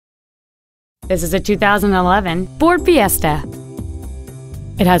This is a 2011 Ford Fiesta.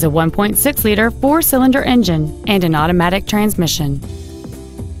 It has a 1.6-liter four-cylinder engine and an automatic transmission.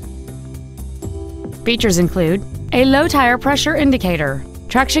 Features include a low tire pressure indicator,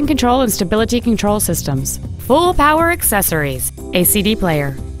 traction control and stability control systems, full power accessories, a CD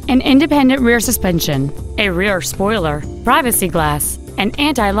player, an independent rear suspension, a rear spoiler, privacy glass, an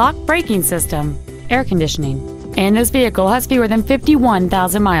anti-lock braking system, air conditioning, and this vehicle has fewer than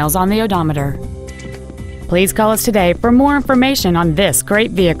 51,000 miles on the odometer. Please call us today for more information on this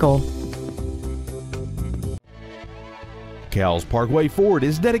great vehicle. Cowles Parkway Ford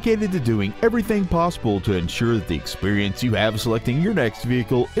is dedicated to doing everything possible to ensure that the experience you have selecting your next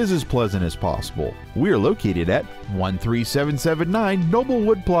vehicle is as pleasant as possible. We are located at 13779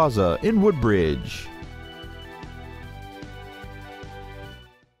 Noblewood Plaza in Woodbridge.